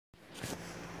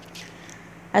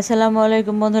আসসালামু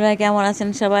আলাইকুম বন্ধুরা, কেমন আছেন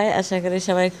সবাই? আশা করি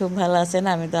সবাই খুব ভালো আছেন।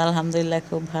 আমি তো আলহামদুলিল্লাহ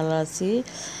খুব ভালো আছি।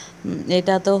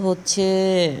 এটা তো হচ্ছে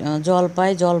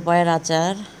জলপাইয়ের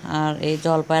আচার। আর এই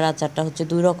জলপাইয়ের আচারটা হচ্ছে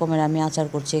দুই রকমের আমি আচার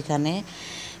করছি এখানে।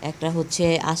 একটা হচ্ছে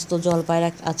আস্ত জলপাইয়ের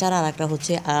আচার, আর একটা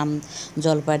হচ্ছে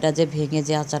জলপাইটা যে ভেঙে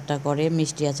যে আচারটা করে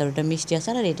মিষ্টি আচার, ওটা মিষ্টি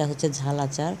আচার। আর এটা হচ্ছে ঝাল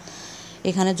আচার।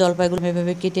 এখানে জলপাইগুলো আমি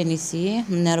এভাবে কেটে নিছি।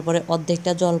 নেওয়ার পরে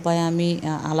অর্ধেকটা জলপাই আমি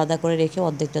আলাদা করে রেখে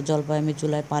অর্ধেকটা জলপাই আমি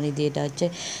চুলায় পানি দিয়ে এটা হচ্ছে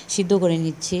সিদ্ধ করে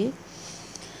নিচ্ছি।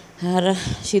 আর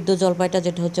সিদ্ধ জলপাইটা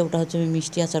যেটা হচ্ছে ওটা হচ্ছে আমি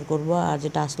মিষ্টি আচার করব, আর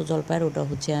যেটা আস্ত জলপাইয়ের ওটা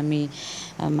হচ্ছে আমি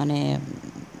মানে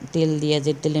তেল দিয়ে,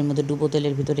 যে তেলের মধ্যে ডুবো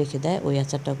তেলের ভিতর রেখে দেয়, ওই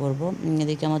আচারটা করব।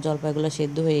 এদিকে আমার জলপাইগুলো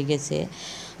সেদ্ধ হয়ে গেছে।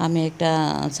 আমি একটা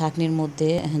ছাঁকনির মধ্যে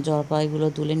জলপাইগুলো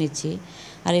তুলে নিচ্ছি।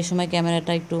 আর এই সময়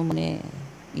ক্যামেরাটা একটু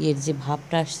এর যে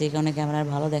ভাবটা আসছে এই কারণে ক্যামেরার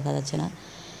ভালো দেখা যাচ্ছে না।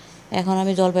 এখন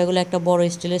আমি জলপাইগুলো একটা বড়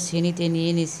স্টিলের ছিনিতে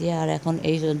নিয়ে নিছি। আর এখন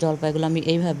এই জলপাইগুলো আমি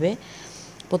এইভাবে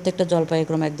প্রত্যেকটা জলপাই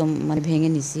এরকম একদম ভেঙে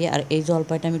নিছি। আর এই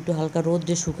জলপাইটা আমি একটু হালকা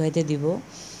রোদে শুকাইতে দিব।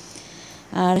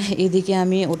 আর এদিকে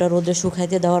আমি ওটা রোদে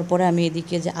শুকাইতে দেওয়ার পরে আমি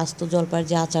এদিকে যে আস্ত জলপাইয়ের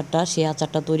যে আচারটা, সেই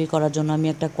আচারটা তৈরি করার জন্য আমি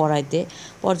একটা কড়াইতে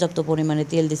পর্যাপ্ত পরিমাণে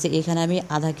তেল দিছি। এখানে আমি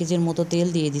আধা কেজির মতো তেল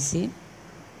দিয়ে দিছি।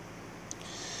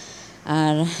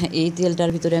 আর এই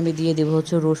তেলটার ভিতরে আমি দিয়ে দেবো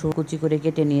হচ্ছে রসুন, কুচি করে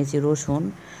কেটে নিয়েছি রসুন।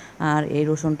 আর এই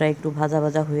রসুনটা একটু ভাজা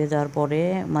ভাজা হয়ে যাওয়ার পরে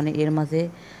এর মাঝে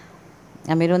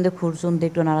আমি এর মধ্যে খুরসুন দিয়ে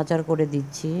একটু নাড়াচাড়া করে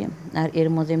দিচ্ছি। আর এর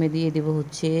মাঝে আমি দিয়ে দেবো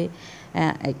হচ্ছে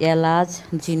এলাচ,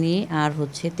 চিনি আর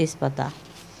হচ্ছে তেজপাতা।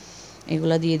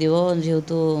 এগুলো দিয়ে দেবো,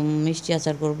 যেহেতু মিষ্টি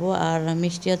আচার করব। আর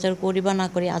মিষ্টি আচার করি বা না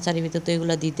করি, আচারের ভিতরে তো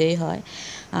এগুলো দিতেই হয়।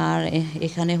 আর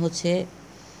এখানে হচ্ছে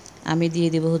আমি দিয়ে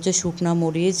দেবো হচ্ছে শুকনা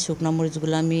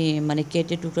মরিচগুলো আমি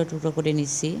কেটে টুকরা টুকরা করে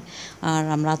নিচ্ছি। আর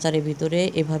আমরা আচারের ভিতরে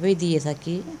এভাবেই দিয়ে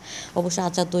থাকি। অবশ্য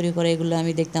আচার তৈরি করে এগুলো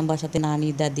আমি দেখতাম বাসাতে নানি,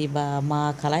 দাদি বা মা,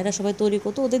 খালা এরা সবাই তৈরি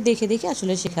করতো, ওদের দেখে দেখে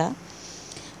আসলে শেখা।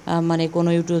 কোনো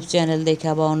ইউটিউব চ্যানেল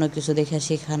দেখা বা অন্য কিছু দেখা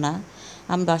শেখা না।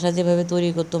 আমি বাসায় যেভাবে তৈরি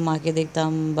করতো মাকে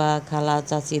দেখতাম বা খালা,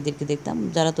 চাচি এদেরকে দেখতাম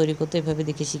যারা তৈরি করতো, এভাবে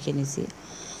দেখে শিখে নিছি।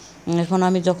 এখন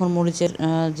আমি যখন মরিচের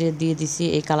যে দিয়ে দিছি,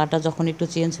 এই কালারটা যখন একটু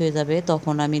চেঞ্জ হয়ে যাবে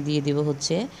তখন আমি দিয়ে দিব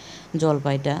হচ্ছে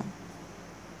জলপাইটা,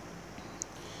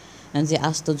 যে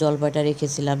আস্ত জলপাইটা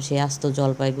রেখেছিলাম সেই আস্ত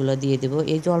জলপাইগুলো দিয়ে দেবো।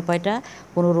 এই জলপাইটা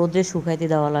কোনো রোদে শুকাইতে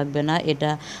দেওয়া লাগবে না। এটা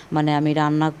আমি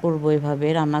রান্না করব, এভাবে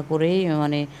রান্না করেই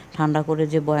ঠান্ডা করে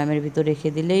যে বয়ামের ভিতর রেখে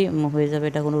দিলেই হয়ে যাবে।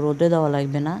 এটা কোনো রোদে দেওয়া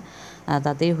লাগবে না,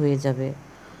 তাতেই হয়ে যাবে।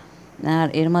 আর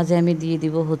এর মাঝে আমি দিয়ে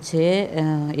দিব হচ্ছে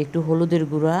একটু হলুদের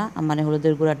গুঁড়া।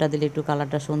 হলুদের গুঁড়াটা দিলে একটু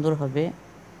কালারটা সুন্দর হবে।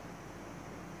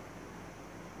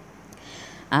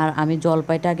 আর আমি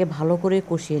জলপাইটা আগে ভালো করে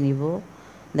কষিয়ে নিব।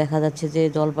 দেখা যাচ্ছে যে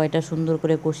জলপাইটা সুন্দর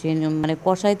করে কষিয়ে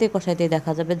কষাইতে কষাইতে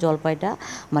দেখা যাবে জলপাইটা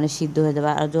সিদ্ধ হয়ে যাবে।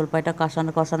 আর জলপাইটা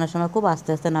কষানোর সময় খুব আস্তে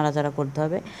আস্তে নাড়াচাড়া করতে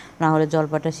হবে, না হলে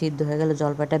জলপাইটা সিদ্ধ হয়ে গেলে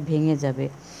জলপাইটা ভেঙে যাবে।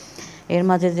 এর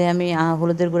মাঝে যে আমি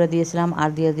হলুদের গুঁড়া দিয়েছিলাম, আর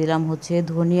দিয়ে দিলাম হচ্ছে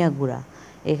ধনিয়া গুঁড়া।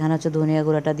 এখানে হচ্ছে ধনিয়া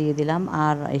গুঁড়াটা দিয়ে দিলাম।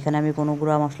 আর এখানে আমি কোনো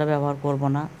গুঁড়া মশলা ব্যবহার করব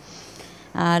না।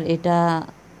 আর এটা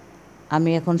আমি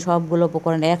এখন সবগুলো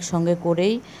উপকরণ একসঙ্গে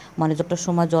করেই যতটা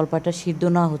সময় জলপাইটা সিদ্ধ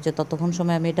না হচ্ছে ততক্ষণ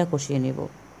সময় আমি এটা কষিয়ে নেব।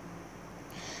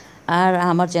 আর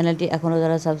আমার চ্যানেলটি এখনও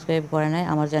যারা সাবস্ক্রাইব করে নাই,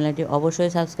 আমার চ্যানেলটি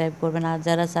অবশ্যই সাবস্ক্রাইব করবেন। আর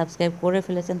যারা সাবস্ক্রাইব করে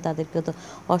ফেলেছেন তাদেরকে তো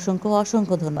অসংখ্য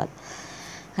অসংখ্য ধন্যবাদ।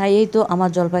 হ্যাঁ, এই তো আমার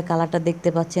জলপাই কালারটা দেখতে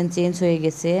পাচ্ছেন চেঞ্জ হয়ে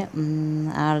গেছে।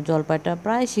 আর জলপাইটা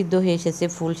প্রায় সিদ্ধ হয়ে এসেছে,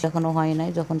 ফুল এখনও হয় নাই।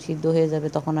 যখন সিদ্ধ হয়ে যাবে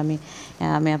তখন আমি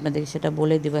আমি আপনাদেরকে সেটা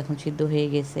বলে দেবো এখন সিদ্ধ হয়ে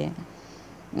গেছে।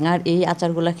 আর এই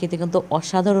আচারগুলো খেতে কিন্তু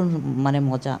অসাধারণ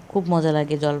মজা, খুব মজা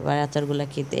লাগে জলপাই আচারগুলো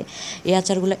খেতে। এই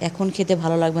আচারগুলো এখন খেতে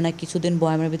ভালো লাগবে না, কিছুদিন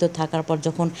বয়ামের ভিতর থাকার পর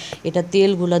যখন এটা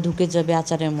তেলগুলো ঢুকে যাবে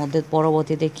আচারের মধ্যে,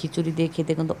 পরবর্তীতে খিচুড়ি দিয়ে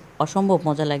খেতে কিন্তু অসম্ভব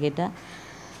মজা লাগে এটা।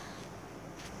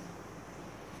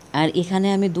 আর এখানে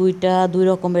আমি দুই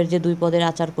রকমের যে দুই পদের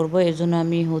আচার করব, এর জন্য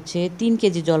আমি হচ্ছে 3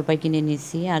 কেজি জলপাই কিনে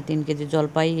নিচ্ছি। আর 3 কেজি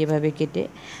জলপাই এভাবে কেটে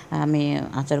আমি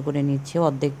আচার করে নিচ্ছি।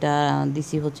 অর্ধেকটা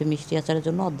দিছি হচ্ছে মিষ্টি আচারের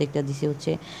জন্য, অর্ধেকটা দিছি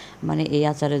হচ্ছে এই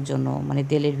আচারের জন্য,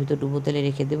 তেলের ভিতর ডুবো তেলে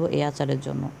রেখে দেবো এই আচারের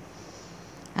জন্য।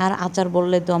 আর আচার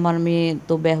বললে তো আমার মেয়ে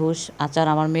তো বেহুশ। আচার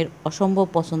আমার মেয়ের অসম্ভব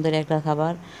পছন্দের একটা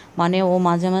খাবার। ও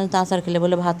মাঝে মাঝে তো আচার খেলে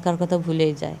বলে ভাত খাওয়ার কথা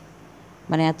ভুলেই যায়।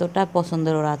 এতটা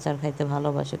পছন্দের, ওর আচার খাইতে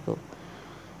ভালোবাসে খুব।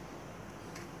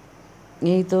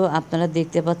 এই তো আপনারা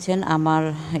দেখতে পাচ্ছেন আমার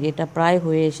এটা প্রায়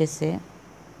হয়ে এসেছে,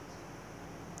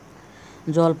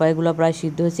 জলপাইগুলো প্রায়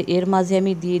সিদ্ধ হয়েছে। এর মাঝে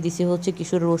আমি দিয়ে দিছি হচ্ছে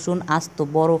কিছু রসুন আস্ত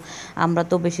বড়। আমরা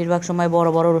তো বেশিরভাগ সময় বড়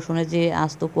বড় রসুনের যে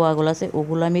আস্ত কোয়াগুলো আছে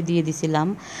ওগুলো আমি দিয়ে দিছিলাম।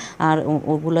 আর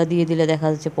ওগুলো দিয়ে দিলে দেখা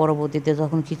যাচ্ছে পরবর্তীতে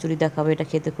যখন খিচুড়ি দেখাবে এটা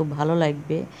খেতে খুব ভালো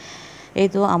লাগবে। এই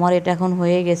তো আমার এটা এখন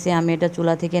হয়ে গেছে। আমি এটা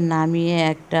চুলা থেকে নামিয়ে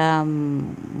একটা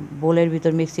বোলের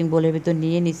ভিতর, মিক্সিং বোলের ভিতর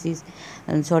নিয়ে নিছি।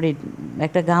 সরি,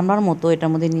 একটা গামলার মতো এটার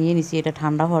মধ্যে নিয়ে নিছি, এটা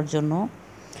ঠান্ডা হওয়ার জন্য।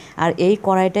 আর এই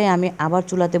কড়াইটাই আমি আবার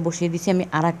চুলাতে বসিয়ে দিছি আমি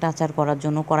আর একটা আচার করার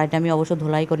জন্য। কড়াইটা আমি অবশ্য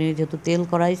ধোলাই করিনি, যেহেতু তেল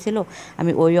কড়াই ছিল।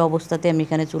 আমি ওই অবস্থাতে আমি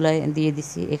এখানে চুলায় দিয়ে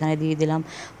দিছি। এখানে দিয়ে দিলাম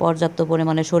পর্যাপ্ত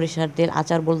পরিমাণে সরিষার তেল।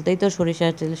 আচার বলতেই তো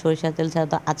সরিষার তেল, সরিষার তেল ছাড়া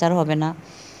তো আচার হবে না।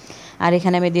 আর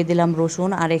এখানে আমি দিয়ে দিলাম রসুন,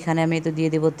 আর এখানে আমি তো দিয়ে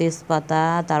দেবো তেজপাতা,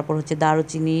 তারপর হচ্ছে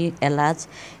দারুচিনি, এলাচ,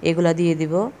 এগুলা দিয়ে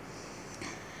দিব।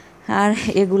 আর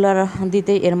এগুলার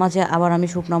দিতে এর মাঝে আবার আমি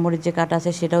শুকনো মরিচ যে কাটা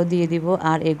আছে সেটাও দিয়ে দিব।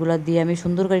 আর এগুলা দিয়ে আমি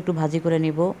সুন্দর করে একটু ভাজি করে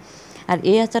নিব। আর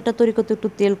এই আচারটা তৈরি করতে একটু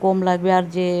তেল কম লাগবে। আর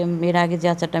যে এর আগে যে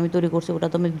আচারটা আমি তৈরি করছি ওটা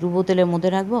তো আমি ডুবো তেলের মধ্যে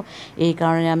রাখবো, এই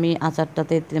কারণে আমি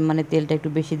আচারটাতে মানে তেলটা একটু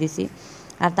বেশি দিছি।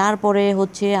 আর তারপরে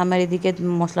হচ্ছে আমার এদিকে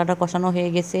মশলাটা কষানো হয়ে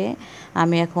গেছে।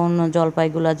 আমি এখন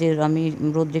জলপাইগুলা যে আমি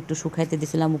রোদ্রে একটু শুকাইতে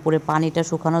দিয়েছিলাম উপরে পানিটা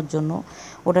শুকানোর জন্য,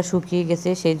 ওটা শুকিয়ে গেছে।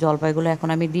 সেই জলপাইগুলো এখন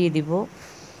আমি দিয়ে দিব।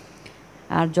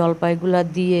 আর জলপাইগুলা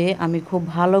দিয়ে আমি খুব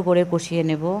ভালো করে কষিয়ে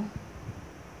নেব।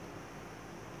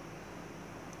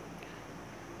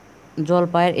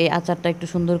 জলপাইয়ের এই আচারটা একটু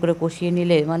সুন্দর করে কষিয়ে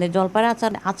নিলে, মানে জলপাইয়ের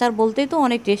আচার, আচার বলতেই তো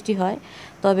অনেক টেস্টি হয়,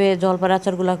 তবে জলপাইয়ের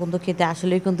আচারগুলো কিন্তু খেতে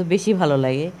আসলেই কিন্তু বেশি ভালো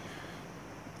লাগে।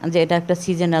 যে এটা একটা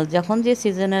সিজনাল, যখন যে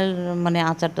সিজনাল মানে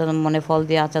আচারটা, মানে ফল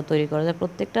দিয়ে আচার তৈরি করা যায়,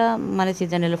 প্রত্যেকটা মানে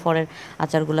সিজনাল ফলের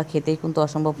আচারগুলো খেতেই কিন্তু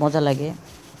অসম্ভব মজা লাগে।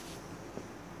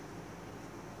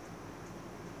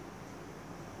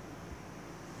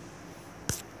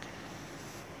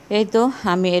 এই তো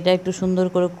আমি এটা একটু সুন্দর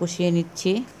করে কষিয়ে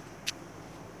নিচ্ছি।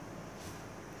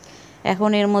 এখন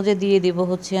এর মধ্যে দিয়ে দিব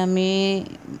হচ্ছে আমি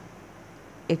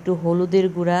একটু হলুদের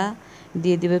গুঁড়া,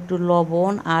 দিয়ে দিব একটু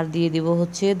লবণ, আর দিয়ে দিব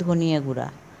হচ্ছে ধনিয়া গুঁড়া।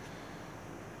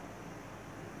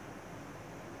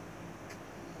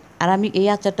 আর আমি এই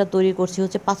আচারটা তৈরি করছি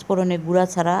হচ্ছে পাঁচফোড়নের গুঁড়া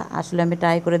ছাড়া। আসলে আমি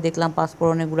ট্রাই করে দেখলাম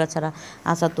পাঁচফোড়নের গুঁড়া ছাড়া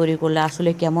আচার তৈরি করলে আসলে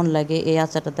কেমন লাগে। এই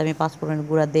আচারটাতে আমি পাঁচফোড়নের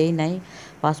গুঁড়া দেই নাই,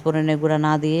 পাঁচফোড়নের গুঁড়া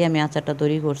না দিয়েই আমি আচারটা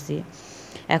তৈরি করছি।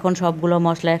 এখন সবগুলো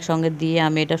মশলা একসঙ্গে দিয়ে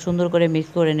আমি এটা সুন্দর করে মিক্স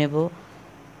করে নেব।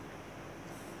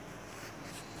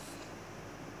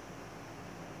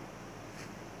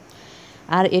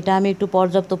 আর এটা আমি একটু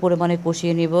পর্যাপ্ত পরিমাণে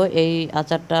কষিয়ে নিব। এই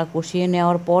আচারটা কষিয়ে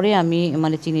নেওয়ার পরে আমি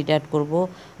মানে চিনিটা অ্যাড করব।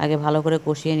 আগে ভালো করে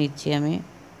কষিয়ে নিচ্ছি আমি।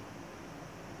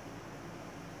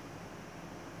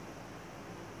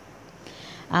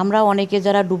 আমরা অনেকে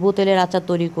যারা ডুবো তেলের আচার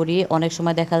তৈরি করি, অনেক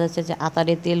সময় দেখা যাচ্ছে যে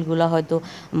আচারের তেলগুলো হয়তো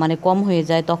মানে কম হয়ে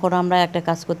যায়, তখন আমরা একটা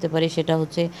কাজ করতে পারি, সেটা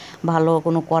হচ্ছে ভালো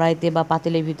কোনো কড়াইতে বা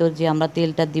পাতিলের ভিতর যে আমরা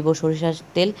তেলটা দিব সরিষার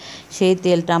তেল, সেই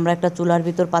তেলটা আমরা একটা চুলার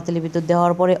ভিতর পাতিলের ভিতর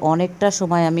দেওয়ার পরে অনেকটা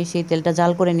সময় আমি সেই তেলটা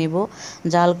জাল করে নিব।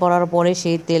 জাল করার পরে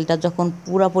সেই তেলটা যখন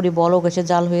পুরাপুরি বলক এসে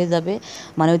জাল হয়ে যাবে,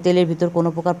 মানে ওই তেলের ভিতর কোনো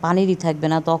প্রকার পানিরই থাকবে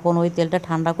না, তখন ওই তেলটা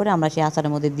ঠান্ডা করে আমরা সেই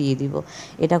আচারের মধ্যে দিয়ে দিব।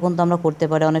 এটা কিন্তু আমরা করতে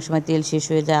পারি। অনেক সময় তেল শেষ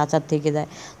হয়ে যায়, আচার থেকে যায়,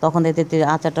 তখন এতে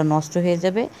আচারটা নষ্ট হয়ে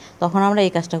যাবে, তখন আমরা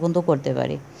এই কাজটা কিন্তু করতে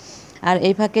পারি। আর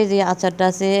এই ফাঁকে যে আচারটা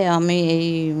আছে, আমি এই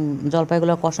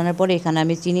জলপাইগুলো কষানোর পরে এখানে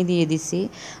আমি চিনি দিয়ে দিছি।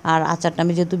 আর আচারটা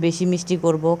আমি যেহেতু বেশি মিষ্টি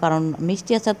করব, কারণ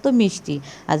মিষ্টি আচার তো মিষ্টি,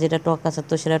 আর যেটা টক আচার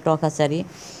তো সেটা টক আচারই।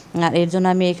 আর এর জন্য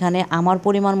আমি এখানে আমার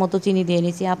পরিমাণ মতো চিনি দিয়ে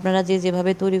নিছি। আপনারা যে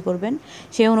যেভাবে তৈরি করবেন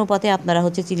সেই অনুপাতে আপনারা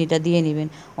হচ্ছে চিনিটা দিয়ে নেবেন।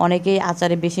 অনেকেই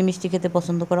আচারে বেশি মিষ্টি খেতে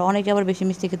পছন্দ করে, অনেকে আবার বেশি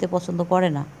মিষ্টি খেতে পছন্দ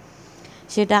করে না।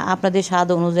 সেটা আপনাদের স্বাদ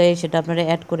অনুযায়ী সেটা আপনারা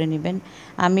অ্যাড করে নেবেন।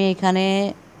 আমি এখানে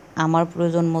আমার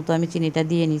প্রয়োজন মতো আমি চিনিটা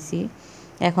দিয়ে নিছি।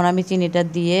 এখন আমি চিনিটা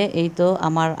দিয়ে এই তো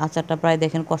আমার আচারটা প্রায়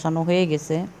দেখেন কষানো হয়ে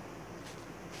গেছে।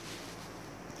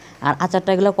 আর আচারটা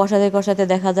এগুলো কষাতে কষাতে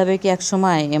দেখা যাবে কি এক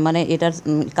সময় মানে এটার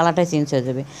কালারটাই চেঞ্জ হয়ে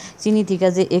যাবে। চিনি থেকে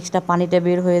যে এক্সট্রা পানিটা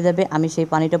বের হয়ে যাবে, আমি সেই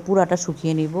পানিটা পুরাটা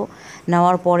শুকিয়ে নিব।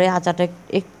 নেওয়ার পরে আচারটা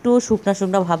একটু শুকনা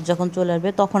শুকনা ভাব যখন চলে আসবে,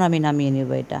 তখন আমি নামিয়ে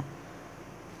নেব এটা।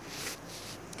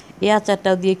 এই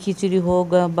আচারটাও দিয়ে খিচুড়ি হোক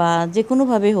বা যে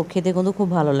কোনোভাবেই হোক, খেতে কিন্তু খুব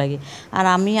ভালো লাগে। আর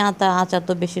আমি আচার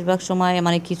তো বেশিরভাগ সময়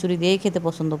মানে খিচুড়ি দিয়েই খেতে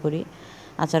পছন্দ করি।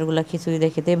 আচারগুলো খিচুড়ি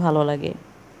দিয়ে খেতেই ভালো লাগে।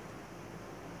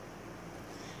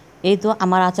 এই তো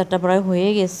আমার আচারটা প্রায় হয়ে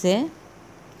গেছে।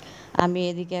 আমি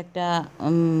এদিকে একটা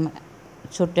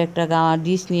ছোট্ট একটা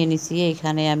ডিশ নিয়ে নিছি।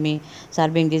 এখানে আমি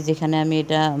সার্ভিং ডিশ, যেখানে আমি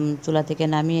এটা চুলা থেকে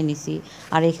নামিয়ে নিছি।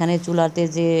 আর এখানে চুলাতে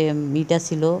যে ইটা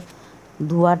ছিল,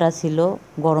 ধোঁয়াটা ছিল,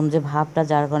 গরম যে ভাবটা,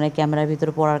 যার কারণে ক্যামেরার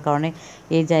ভিতরে পড়ার কারণে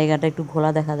এই জায়গাটা একটু ঘোলা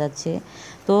দেখা যাচ্ছে।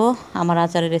 তো আমার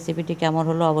আচারের রেসিপিটি কেমন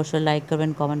হলো অবশ্যই লাইক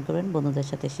করবেন, কমেন্ট করবেন, বন্ধুদের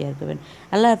সাথে শেয়ার করবেন।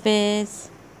 আল্লাহ হাফেজ।